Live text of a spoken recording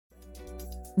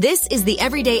This is the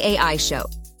Everyday AI Show,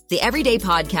 the everyday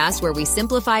podcast where we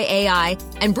simplify AI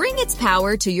and bring its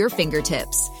power to your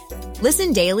fingertips.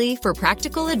 Listen daily for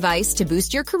practical advice to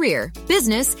boost your career,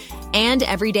 business, and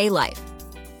everyday life.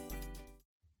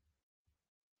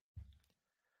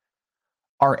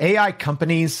 Are AI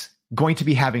companies going to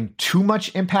be having too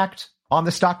much impact on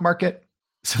the stock market?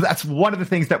 So that's one of the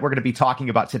things that we're going to be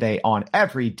talking about today on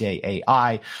Everyday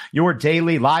AI, your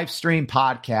daily live stream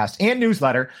podcast and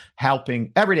newsletter,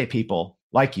 helping everyday people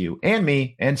like you and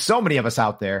me and so many of us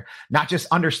out there, not just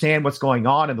understand what's going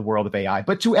on in the world of AI,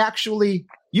 but to actually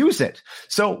use it.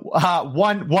 So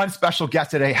one special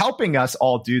guest today helping us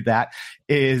all do that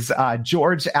is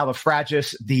George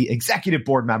Alifragis, the executive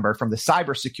board member from the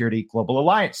Cybersecurity Global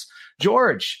Alliance.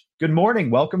 George, good morning.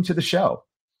 Welcome to the show.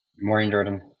 Good morning,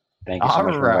 Jordan. Thank you so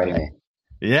much for inviting me.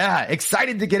 Yeah,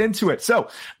 excited to get into it. So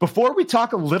before we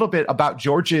talk a little bit about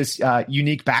George's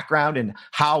unique background and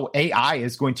how AI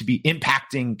is going to be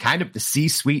impacting kind of the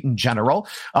C-suite in general,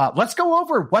 let's go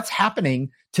over what's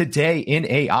happening today in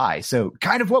AI. So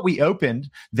kind of what we opened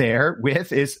there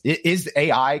with is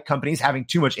AI companies having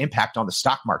too much impact on the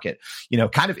stock market,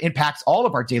 kind of impacts all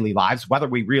of our daily lives, whether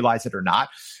we realize it or not.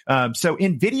 So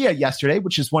NVIDIA yesterday,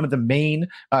 which is one of the main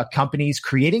companies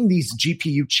creating these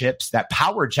GPU chips that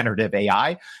power generative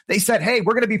AI, they said, hey,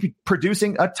 we're going to be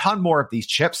producing a ton more of these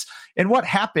chips. And what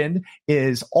happened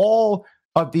is all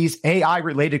of these AI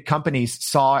related companies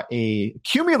saw a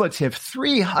cumulative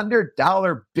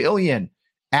 $300 billion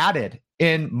added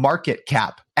in market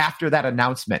cap after that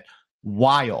announcement.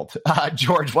 Wild.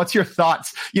 George, what's your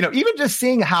thoughts? Even just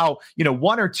seeing how,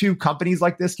 one or two companies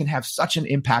like this can have such an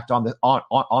impact on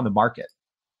the market.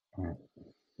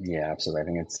 Yeah, absolutely. I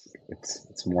think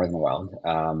it's more than wild.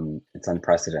 It's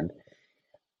unprecedented.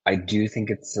 I do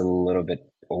think it's a little bit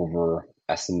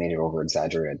overestimated, over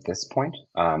exaggerated at this point.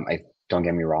 Don't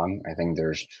get me wrong. I think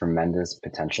there's tremendous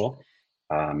potential.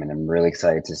 And I'm really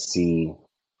excited to see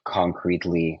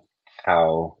concretely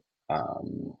how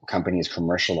companies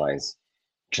commercialize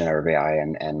generative AI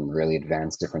and really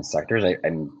advance different sectors.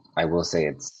 I will say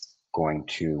it's going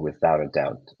to, without a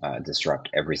doubt, disrupt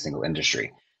every single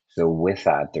industry. So with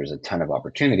that, there's a ton of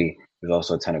opportunity. There's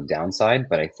also a ton of downside,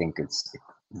 but I think it's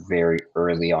very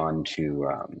early on to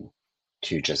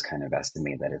just kind of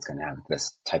estimate that it's going to have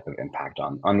this type of impact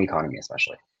on the economy,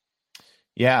 especially.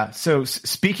 Yeah. So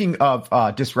speaking of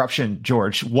disruption,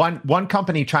 George, one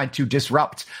company trying to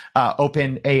disrupt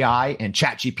OpenAI and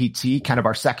ChatGPT, kind of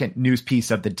our second news piece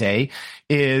of the day,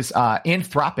 is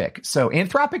Anthropic. So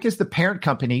Anthropic is the parent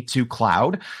company to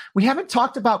Cloud. We haven't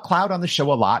talked about Cloud on the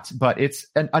show a lot, but it's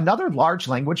another large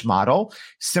language model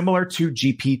similar to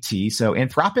GPT. So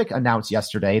Anthropic announced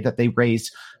yesterday that they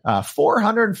raised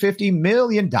 $450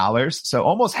 million, so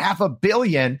almost $500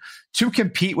 million, to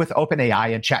compete with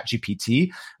OpenAI and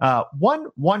ChatGPT.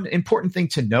 One important thing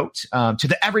to note to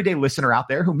the everyday listener out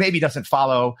there who maybe doesn't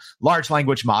follow large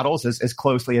language models as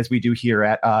closely as we do here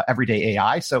at Everyday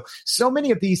AI. So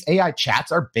many of these AI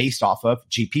chats are based off of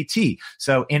GPT.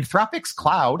 So Anthropic's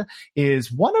Cloud is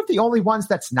one of the only ones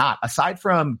that's not. Aside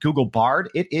from Google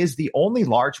Bard, it is the only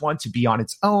large one to be on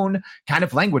its own kind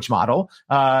of language model.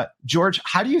 George,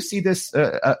 how do you see this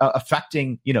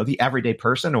affecting, the everyday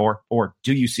person, or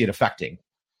do you see it affecting?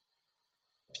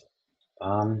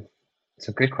 It's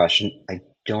a good question. I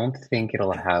don't think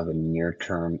it'll have a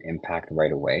near-term impact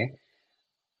right away.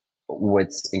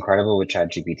 What's incredible with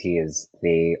ChatGPT is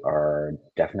they are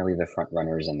definitely the front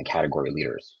runners and the category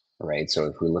leaders, right? So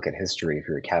if we look at history, if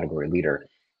you're a category leader,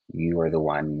 you are the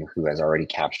one who has already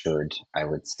captured, I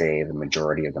would say, the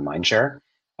majority of the mind share.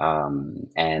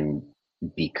 And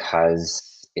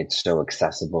because it's so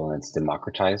accessible and it's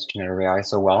democratized generative AI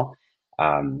so well,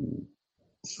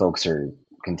 folks are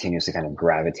continuously kind of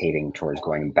gravitating towards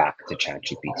going back to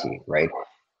ChatGPT, right?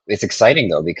 It's exciting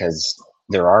though, because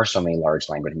there are so many large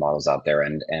language models out there,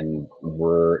 and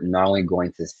we're not only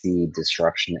going to see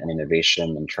disruption and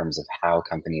innovation in terms of how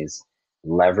companies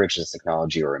leverage this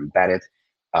technology or embed it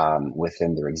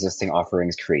within their existing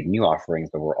offerings, create new offerings,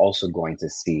 but we're also going to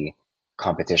see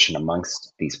competition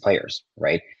amongst these players,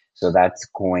 right? So that's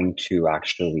going to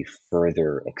actually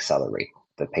further accelerate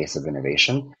the pace of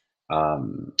innovation.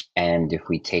 And if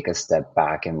we take a step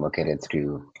back and look at it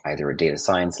through either a data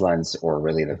science lens or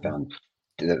really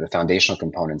the foundational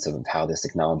components of how this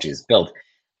technology is built,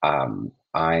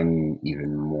 I'm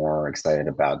even more excited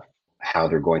about how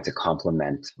they're going to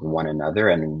complement one another.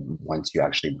 And once you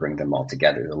actually bring them all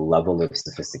together, the level of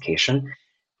sophistication,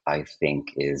 I think,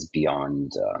 is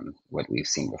beyond what we've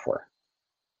seen before.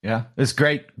 Yeah, it's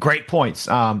great points.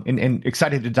 And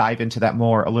excited to dive into that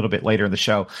more a little bit later in the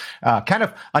show. Kind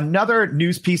of another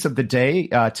news piece of the day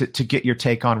to get your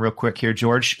take on real quick here,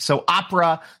 George. So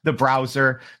Opera, the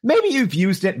browser, maybe you've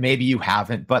used it, maybe you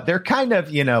haven't, but they're kind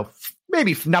of,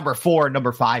 maybe number 4,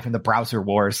 number 5 in the browser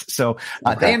wars. So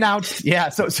they announced,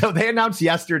 so they announced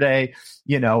yesterday,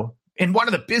 in one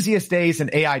of the busiest days in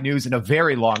AI news in a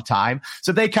very long time.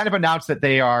 So they kind of announced that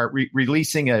they are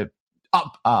releasing a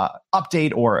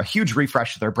update or a huge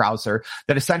refresh of their browser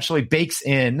that essentially bakes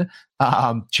in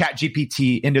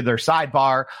ChatGPT into their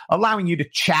sidebar, allowing you to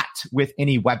chat with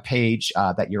any web page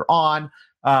that you're on.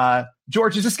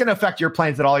 George, is this going to affect your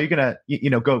plans at all? Are you going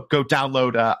to, go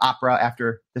download Opera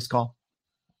after this call?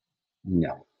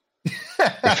 No.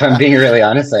 If I'm being really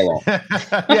honest, I won't.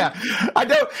 Yeah, I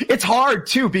know it's hard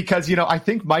too because, I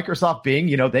think Microsoft Bing,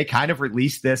 they kind of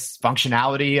released this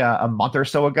functionality a month or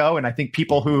so ago. And I think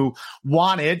people who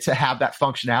wanted to have that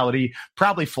functionality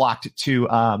probably flocked to,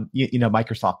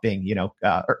 Microsoft Bing,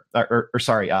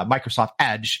 Microsoft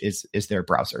Edge is their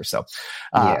browser. So,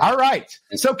 all right.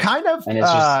 So kind of, and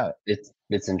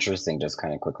it's interesting just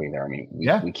kind of quickly there. I mean,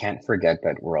 we can't forget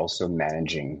that we're also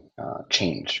managing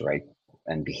change, right?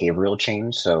 And behavioral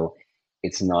change. So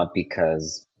it's not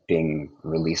because Bing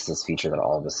released this feature that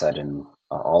all of a sudden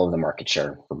all of the market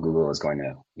share for Google is going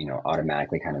to,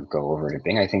 automatically kind of go over to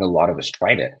Bing. I think a lot of us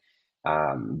tried it,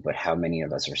 but how many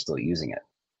of us are still using it,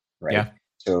 right? Yeah.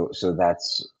 So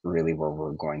that's really where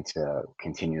we're going to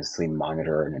continuously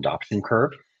monitor an adoption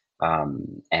curve,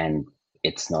 and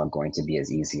it's not going to be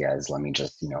as easy as let me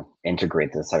just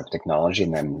integrate this type of technology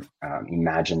and then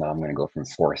imagine that I'm going to go from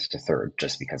 4th to 3rd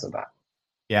just because of that.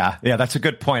 Yeah, that's a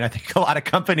good point. I think a lot of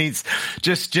companies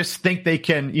just think they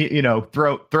can,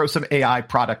 throw some AI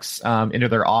products into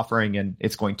their offering, and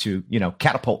it's going to,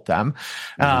 catapult them.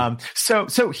 Mm-hmm.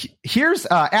 So here's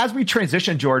as we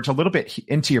transition, George, a little bit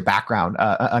into your background,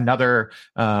 another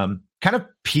kind of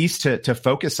piece to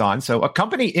focus on. So a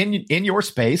company in your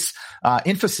space,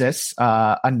 Infosys,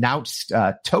 announced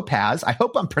Topaz. I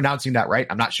hope I'm pronouncing that right.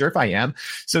 I'm not sure if I am.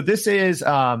 So this is,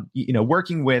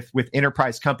 working with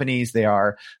enterprise companies. They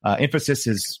are, Infosys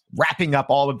is wrapping up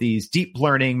all of these deep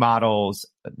learning models,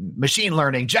 machine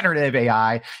learning, generative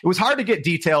AI. It was hard to get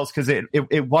details because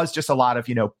it was just a lot of,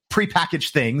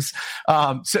 prepackaged things.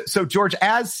 So George,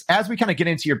 as we kind of get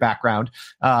into your background,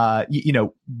 what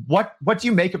do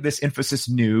you make of this Infosys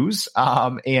news?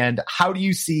 And how do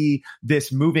you see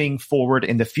this moving forward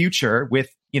in the future with,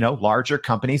 larger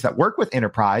companies that work with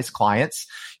enterprise clients,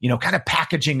 kind of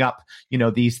packaging up,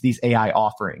 these AI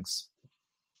offerings?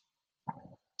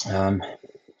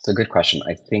 It's a good question.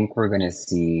 I think we're going to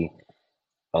see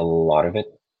a lot of it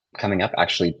coming up.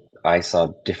 Actually, I saw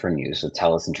different news. So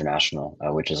TELUS International,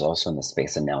 which is also in the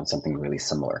space, announced something really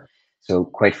similar. So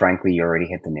quite frankly, you already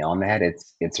hit the nail on the head.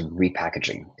 It's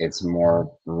repackaging. It's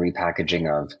more repackaging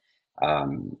of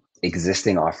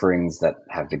existing offerings that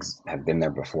have been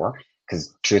there before.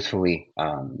 Because truthfully,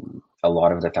 a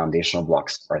lot of the foundational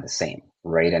blocks are the same,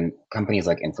 right? And companies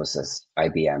like Infosys,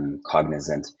 IBM,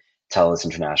 Cognizant, TELUS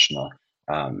International,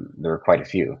 there are quite a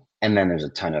few. And then there's a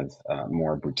ton of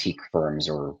more boutique firms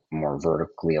or more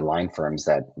vertically aligned firms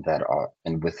that are,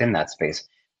 and within that space,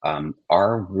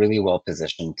 are really well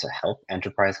positioned to help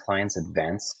enterprise clients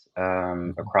advance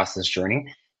across this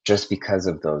journey, just because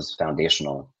of those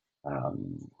foundational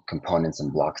components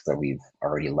and blocks that we've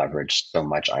already leveraged so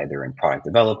much, either in product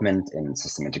development and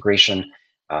system integration.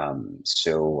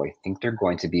 So I think they're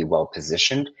going to be well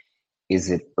positioned.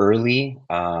 Is it early?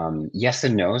 Yes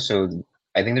and no. So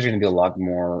I think there's going to be a lot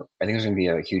more. I think there's going to be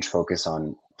a huge focus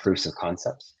on proofs of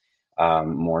concepts,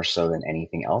 more so than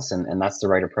anything else, and that's the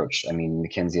right approach. I mean,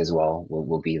 McKinsey as well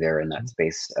will be there in that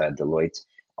space. Deloitte,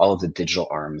 all of the digital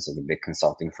arms of the big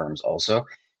consulting firms also.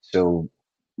 So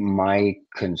my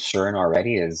concern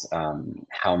already is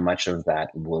how much of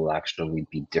that will actually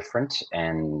be different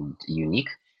and unique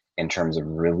in terms of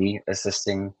really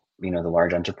assisting, the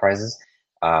large enterprises.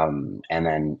 And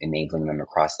then enabling them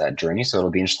across that journey. So it'll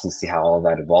be interesting to see how all of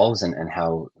that evolves and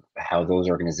how those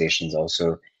organizations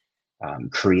also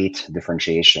create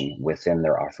differentiation within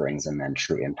their offerings and then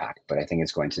true impact. But I think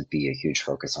it's going to be a huge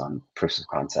focus on proofs of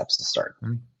concepts to start,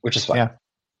 which is fun.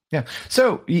 Yeah.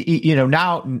 So,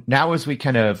 now as we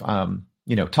kind of,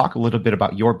 talk a little bit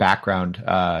about your background,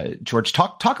 George,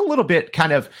 talk a little bit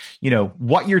kind of,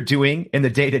 what you're doing in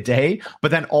the day to day, but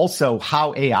then also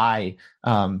how AI,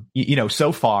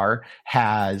 so far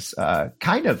has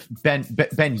kind of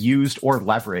been used or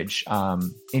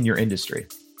leveraged in your industry.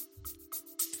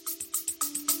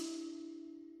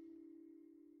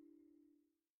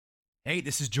 Hey,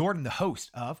 this is Jordan, the host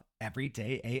of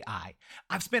Everyday AI.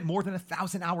 I've spent more than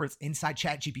 1,000 hours inside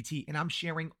ChatGPT, and I'm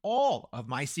sharing all of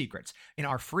my secrets in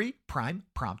our free Prime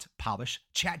Prompt Polish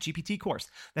ChatGPT course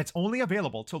that's only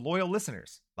available to loyal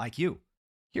listeners like you.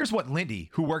 Here's what Lindy,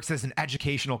 who works as an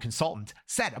educational consultant,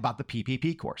 said about the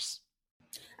PPP course.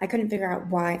 I couldn't figure out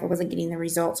why I wasn't getting the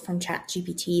results from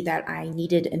ChatGPT that I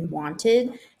needed and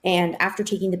wanted. And after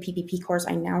taking the PPP course,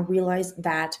 I now realize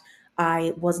that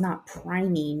I was not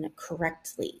priming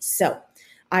correctly. So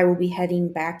I will be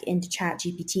heading back into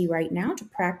ChatGPT right now to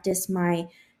practice my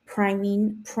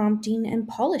priming, prompting, and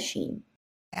polishing.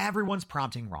 Everyone's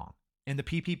prompting wrong, and the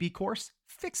PPP course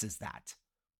fixes that.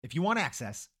 If you want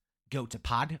access, go to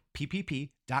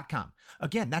podppp.com.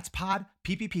 Again, that's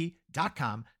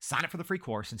podppp.com. Sign up for the free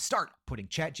course and start putting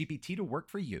ChatGPT to work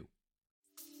for you.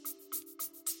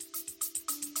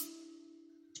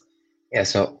 Yeah,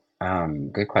 so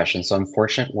good question. So I'm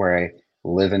fortunate where I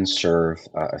live and serve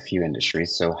a few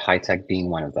industries. So high tech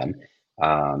being one of them.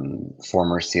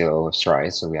 Former CEO of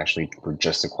Strive. So we actually were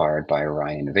just acquired by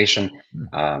Orion Innovation.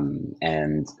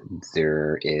 And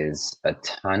there is a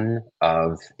ton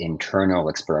of internal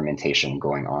experimentation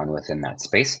going on within that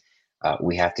space.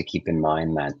 We have to keep in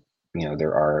mind that,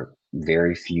 there are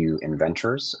very few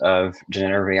inventors of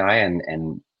generative AI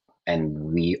and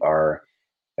we are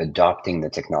adopting the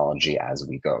technology as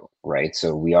we go, right?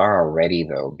 So we are already,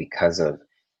 though, because of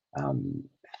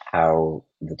how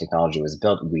the technology was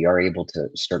built, we are able to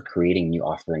start creating new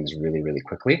offerings really, really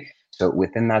quickly. So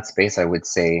within that space, I would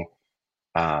say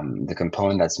the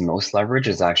component that's most leveraged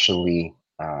is actually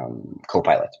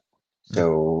Copilot.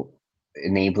 So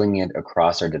enabling it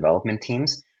across our development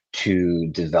teams to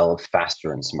develop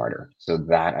faster and smarter. So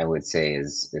that I would say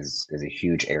is a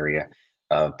huge area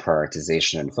of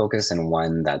prioritization and focus, and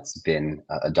one that's been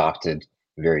adopted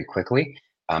very quickly,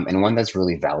 and one that's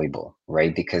really valuable,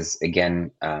 right? Because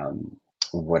again,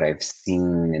 what I've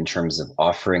seen in terms of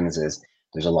offerings is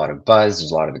there's a lot of buzz,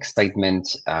 there's a lot of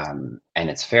excitement, and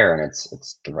it's fair and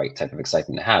it's the right type of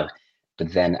excitement to have.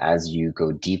 But then as you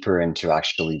go deeper into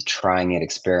actually trying it,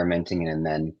 experimenting, and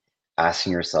then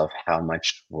asking yourself, how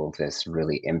much will this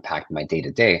really impact my day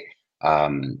to day?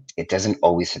 It doesn't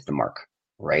always hit the mark,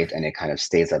 right? And it kind of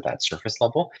stays at that surface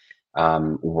level.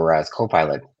 Whereas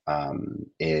Copilot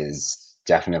is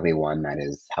definitely one that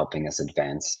is helping us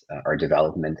advance our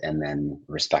development and then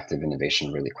respective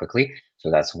innovation really quickly.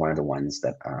 So that's one of the ones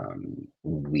that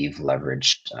we've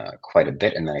leveraged quite a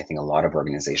bit. And then I think a lot of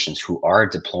organizations who are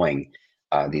deploying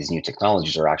these new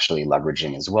technologies are actually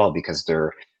leveraging as well, because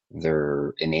they're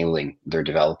enabling their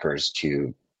developers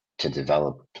to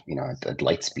develop, at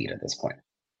light speed at this point.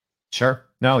 Sure.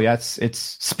 No, yeah, it's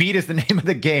speed is the name of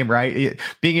the game, right?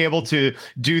 Being able to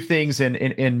do things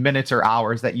in minutes or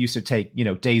hours that used to take,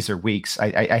 days or weeks,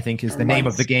 I think is the name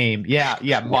of the game.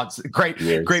 Yeah, months. Great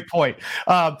point.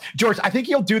 George, I think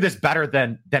you'll do this better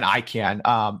than I can.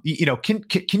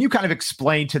 Can you kind of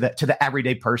explain to the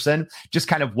everyday person just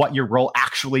kind of what your role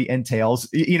actually entails?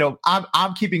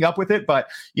 I'm keeping up with it, but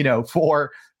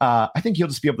for I think you'll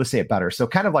just be able to say it better. So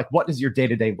kind of like, what does your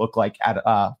day-to-day look like at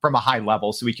from a high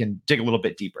level, so we can dig a little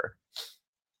bit deeper?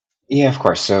 Yeah, of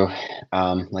course. So,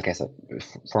 like I said,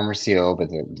 former CEO, but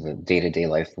the day-to-day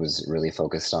life was really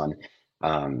focused on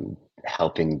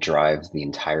helping drive the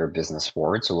entire business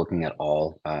forward. So looking at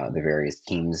all the various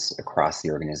teams across the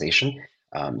organization.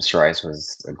 Strides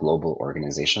was a global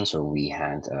organization, so we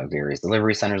had various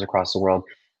delivery centers across the world.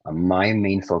 My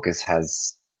main focus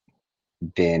has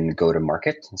been go to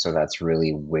market. So that's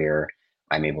really where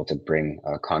I'm able to bring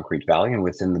concrete value. And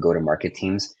within the go to market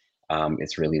teams,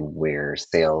 it's really where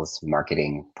sales,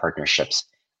 marketing, partnerships,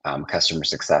 customer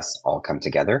success all come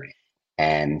together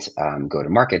and go to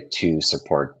market to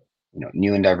support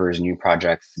new endeavors, new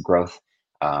projects, growth,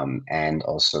 and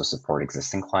also support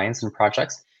existing clients and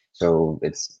projects. So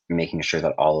it's making sure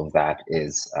that all of that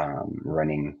is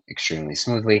running extremely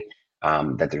smoothly.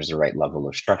 That there's the right level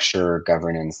of structure,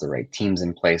 governance, the right teams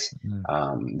in place,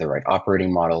 the right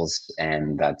operating models,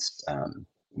 and that's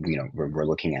we're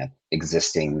looking at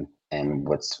existing and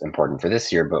what's important for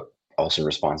this year, but also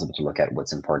responsible to look at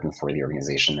what's important for the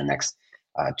organization in the next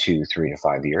 2, 3 to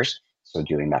 5 years. So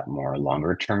doing that more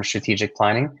longer term strategic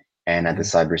planning. And at the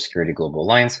Cybersecurity Global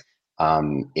Alliance,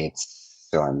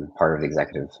 so I'm part of the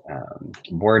executive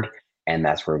board. And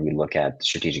that's where we look at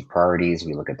strategic priorities.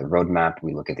 We look at the roadmap.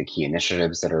 We look at the key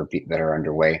initiatives that are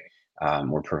underway.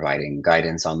 We're providing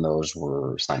guidance on those.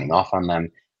 We're signing off on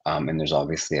them. And there's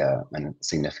obviously a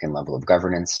significant level of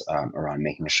governance around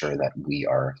making sure that we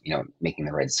are, making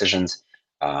the right decisions,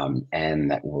 and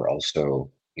that we're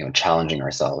also, challenging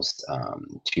ourselves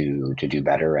to do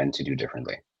better and to do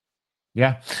differently.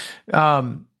 Yeah.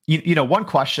 One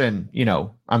question,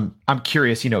 I'm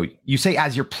curious, you say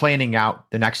as you're planning out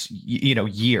the next,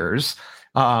 years,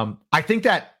 I think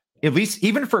that at least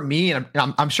even for me, and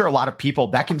I'm sure a lot of people,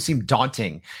 that can seem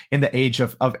daunting in the age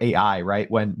of AI, right?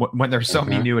 When there's so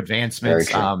many Hmm. new Very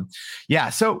advancements. true. Yeah.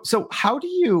 So how do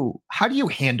you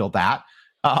handle that?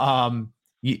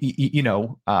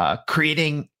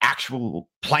 Creating actual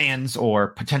plans or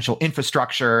potential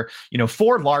infrastructure,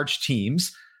 for large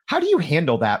teams. How do you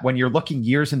handle that when you're looking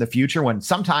years in the future when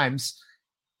sometimes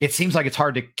it seems like it's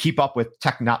hard to keep up with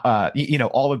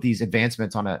all of these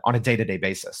advancements on a day-to-day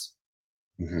basis?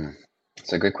 Hmm.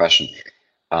 It's a good question.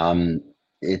 Um,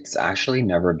 it's actually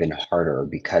never been harder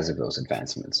because of those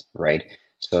advancements, right?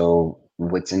 So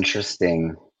what's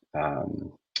interesting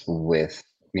with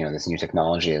this new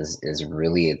technology is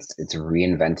really it's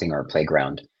reinventing our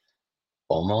playground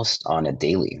almost on a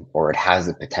daily, or it has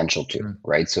the potential to, Mm,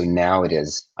 right? So now it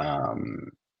is,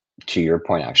 to your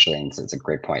point, actually, and it's a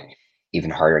great point, even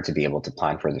harder to be able to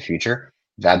plan for the future.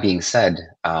 That being said,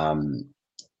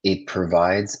 it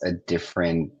provides a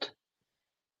different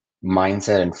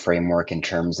mindset and framework in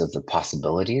terms of the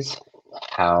possibilities,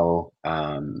 how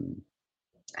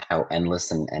how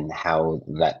endless and how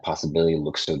that possibility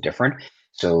looks so different.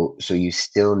 So you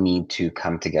still need to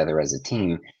come together as a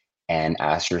team and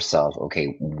ask yourself,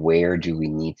 okay, where do we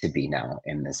need to be now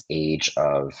in this age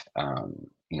of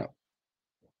you know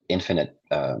infinite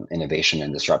innovation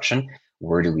and disruption?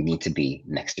 Where do we need to be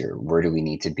next year? Where do we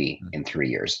need to be mm, in 3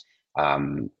 years?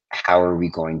 How are we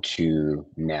going to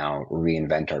now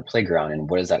reinvent our playground, and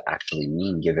what does that actually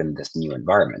mean given this new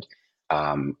environment?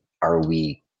 Are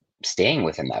we staying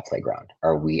within that playground?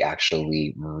 Are we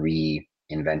actually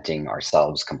reinventing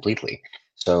ourselves completely?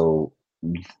 So,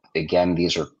 again,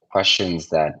 these are questions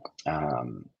that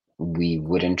we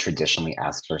wouldn't traditionally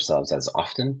ask ourselves as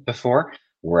often before,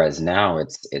 whereas now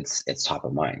it's top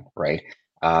of mind, right?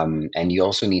 And you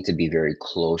also need to be very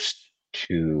close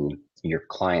to your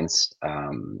clients,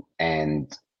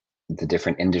 and the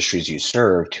different industries you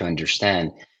serve to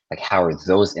understand, like, how are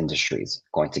those industries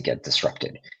going to get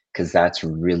disrupted, because that's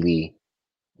really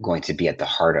going to be at the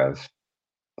heart of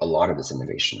a lot of this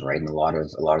innovation, right? And a lot of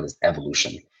this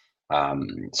evolution.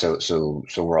 So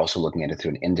we're also looking at it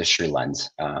through an industry lens,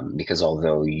 because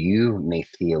although you may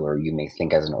feel, or you may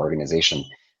think as an organization,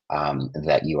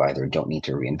 that you either don't need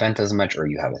to reinvent as much, or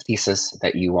you have a thesis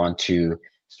that you want to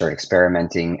start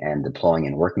experimenting and deploying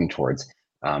and working towards,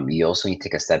 you also need to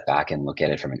take a step back and look at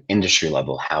it from an industry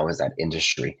level. How is that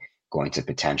industry going to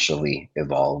potentially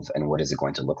evolve, and what is it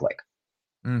going to look like?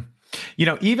 mm.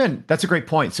 Even that's a great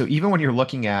point. So even when you're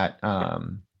looking at,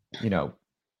 you know,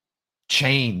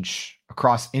 change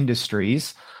across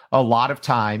industries, a lot of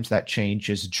times that change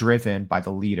is driven by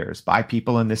the leaders, by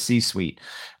people in the C-suite.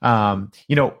 Um,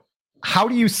 you know, how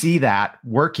do you see that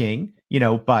working?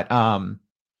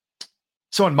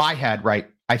 So in my head, right,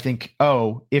 I think,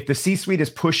 oh, if the C-suite is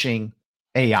pushing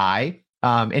AI,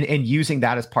 and using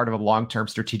that as part of a long-term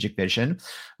strategic vision,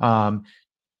 um,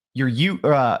 you're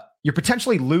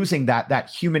potentially losing that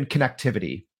human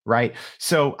connectivity, right?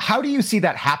 So how do you see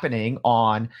that happening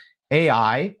on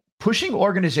AI pushing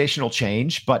organizational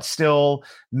change, but still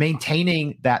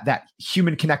maintaining that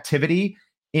human connectivity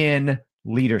in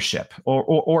leadership?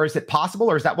 Or is it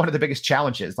possible, or is that one of the biggest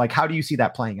challenges? Like, how do you see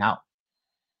that playing out?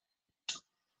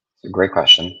 Great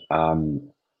question.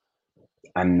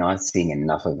 I'm not seeing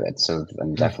enough of it, so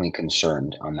I'm Mm, definitely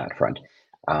concerned on that front.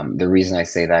 The reason I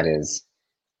say that is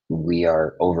we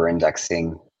are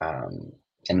over-indexing,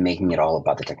 and making it all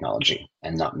about the technology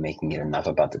and not making it enough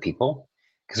about the people,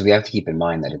 because we have to keep in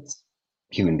mind that it's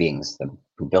human beings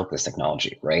who built this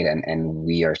technology, right? And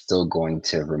we are still going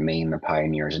to remain the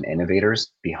pioneers and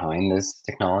innovators behind this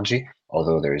technology,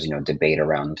 although there's debate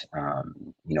around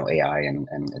AI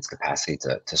and its capacity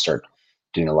to start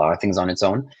doing a lot of things on its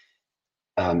own.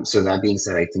 So that being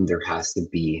said, I think there has to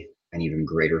be an even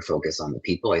greater focus on the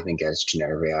people. I think as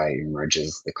generative AI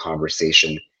emerges, the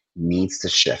conversation needs to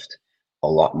shift a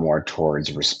lot more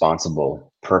towards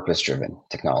responsible, purpose-driven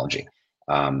technology,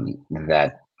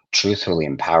 that truthfully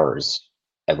empowers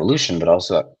evolution, but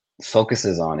also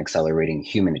focuses on accelerating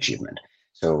human achievement.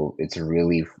 So it's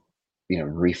really,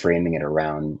 reframing it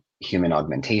around human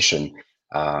augmentation,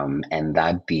 and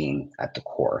that being at the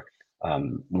core.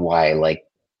 Why I like,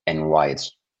 and why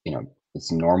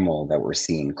it's normal that we're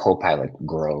seeing Copilot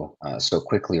grow so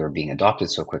quickly, or being adopted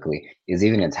so quickly, is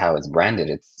even it's how it's branded.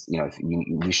 It's if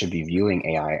we should be viewing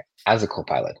AI as a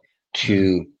Copilot mm,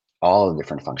 to all the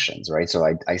different functions, right? So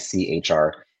I see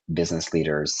HR, business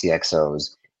leaders,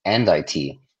 CXOs, and IT,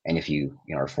 and if you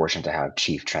are fortunate to have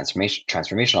chief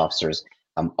transformation officers,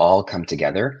 all come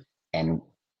together And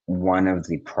one of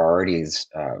the priorities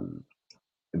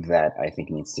that I think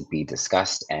needs to be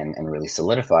discussed and really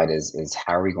solidified is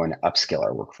how are we going to upskill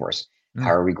our workforce?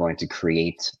 How are we going to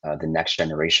create the next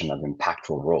generation of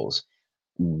impactful roles?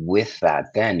 With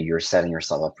that, then you're setting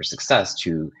yourself up for success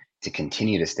to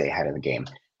continue to stay ahead of the game,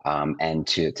 and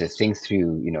to think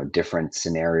through different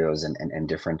scenarios and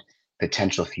different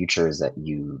potential futures that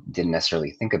you didn't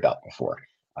necessarily think about before,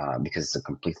 because it's a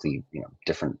completely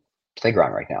different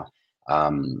playground right now.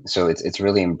 So it's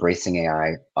really embracing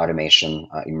AI, automation,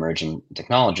 emerging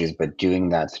technologies, but doing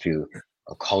that through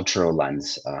a cultural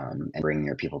lens, and bringing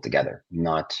your people together,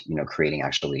 not creating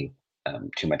actually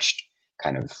too much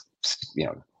kind of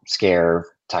scare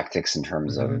tactics in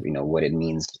terms of what it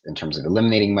means in terms of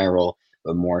eliminating my role,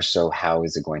 but more so how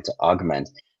is it going to augment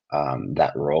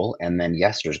that role. And then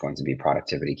yes, there's going to be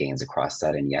productivity gains across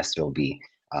that, and yes, there'll be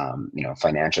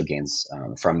financial gains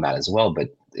from that as well, but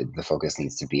the focus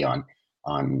needs to be on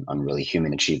really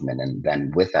human achievement, and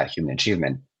then with that human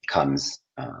achievement comes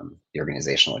the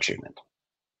organizational achievement.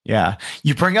 Yeah,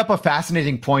 you bring up a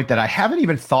fascinating point that I haven't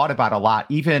even thought about a lot,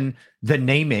 even the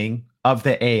naming of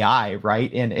the AI,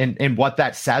 right? And what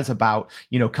that says about,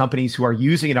 companies who are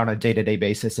using it on a day-to-day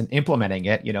basis and implementing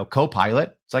it,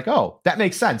 Copilot. It's like, oh, that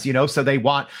makes sense, so they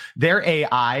want their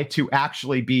AI to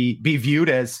actually be viewed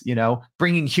as,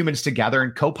 bringing humans together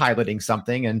and co-piloting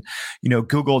something, and,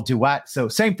 Google Duet. So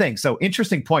same thing. So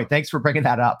interesting point. Thanks for bringing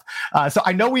that up. So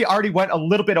I know we already went a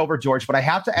little bit over, George, but I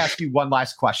have to ask you one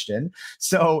last question.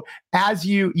 So as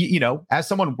as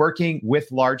someone working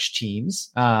with large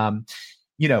teams,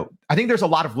 I think there's a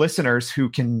lot of listeners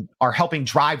who are helping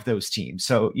drive those teams.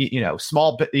 So,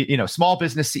 small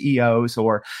business CEOs,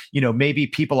 or, maybe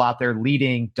people out there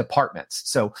leading departments.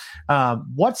 So,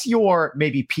 what's your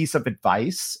maybe piece of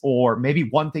advice, or maybe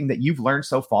one thing that you've learned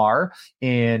so far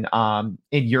in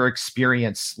your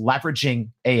experience leveraging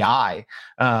AI?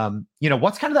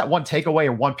 What's kind of that one takeaway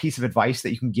or one piece of advice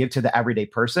that you can give to the everyday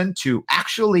person to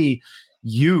actually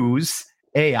use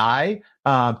AI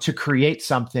to create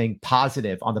something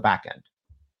positive on the back end?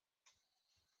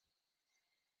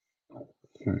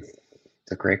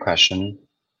 It's a great question.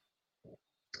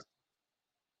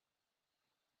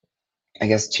 I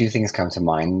guess two things come to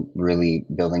mind, really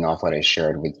building off what I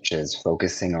shared, which is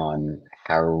focusing on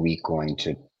how are we going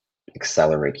to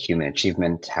accelerate human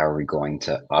achievement? How are we going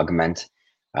to augment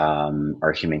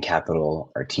our human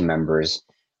capital, our team members?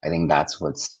 I think that's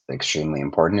what's extremely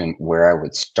important. And where I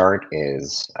would start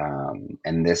is,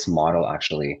 and this model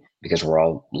actually, because we're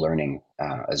all learning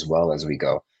as well as we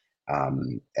go,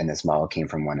 and this model came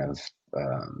from one of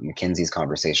McKinsey's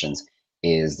conversations,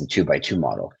 is the 2x2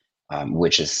 model,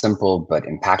 which is simple but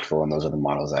impactful. And those are the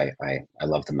models I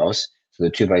love the most. So the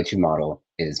 2x2 model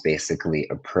is basically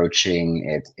approaching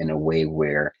it in a way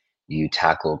where you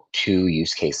tackle two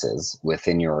use cases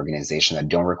within your organization that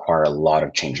don't require a lot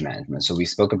of change management. So we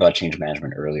spoke about change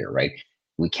management earlier, right?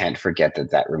 We can't forget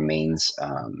that remains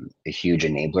a huge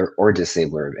enabler or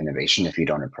disabler of innovation if you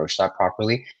don't approach that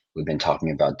properly. We've been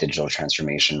talking about digital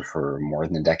transformation for more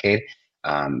than a decade,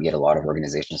 yet a lot of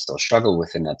organizations still struggle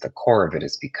with it. And at the core of it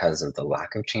is because of the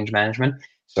lack of change management.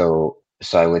 So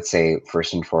I would say,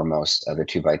 first and foremost, the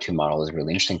 2x2 model is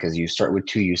really interesting because you start with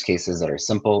two use cases that are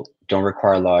simple, don't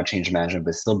require a lot of change management,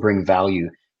 but still bring value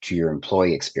to your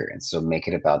employee experience. So make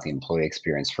it about the employee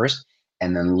experience first,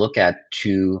 and then look at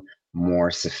two more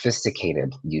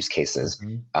sophisticated use cases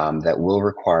that will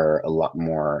require a lot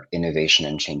more innovation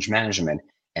and change management,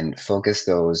 and focus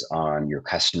those on your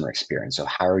customer experience. So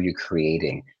how are you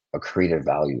creating a creative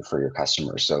value for your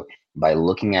customers? So by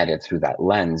looking at it through that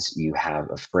lens, you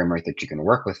have a framework that you can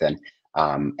work within,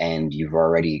 and you've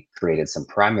already created some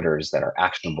parameters that are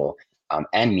actionable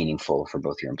and meaningful for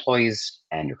both your employees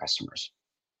and your customers.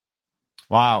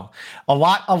 Wow. A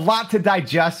lot to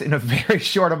digest in a very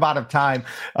short amount of time.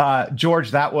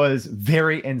 George, that was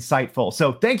very insightful.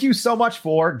 So thank you so much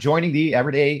for joining the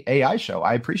Everyday AI Show.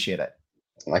 I appreciate it.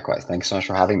 Likewise. Thanks so much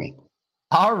for having me.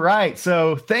 All right.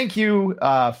 So thank you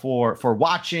for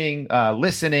watching,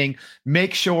 listening.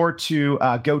 Make sure to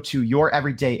go to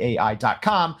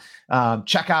youreverydayai.com.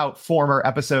 Check out former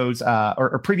episodes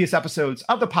or previous episodes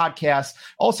of the podcast.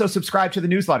 Also subscribe to the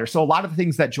newsletter. So a lot of the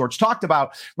things that George talked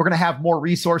about, we're going to have more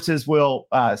resources. We'll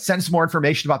send some more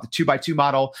information about the 2x2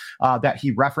 model that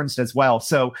he referenced as well.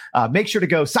 So make sure to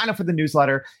go sign up for the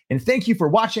newsletter. And thank you for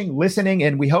watching, listening,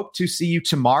 and we hope to see you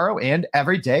tomorrow and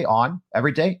every day on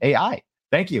Everyday AI.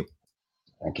 Thank you.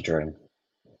 Thank you, Jordan.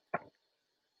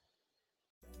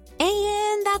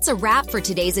 And that's a wrap for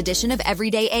today's edition of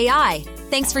Everyday AI.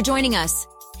 Thanks for joining us.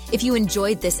 If you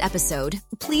enjoyed this episode,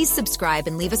 please subscribe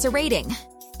and leave us a rating.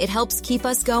 It helps keep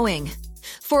us going.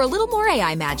 For a little more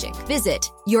AI magic,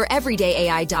 visit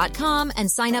youreverydayai.com and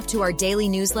sign up to our daily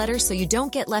newsletter so you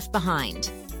don't get left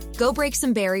behind. Go break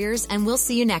some barriers, and we'll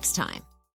see you next time.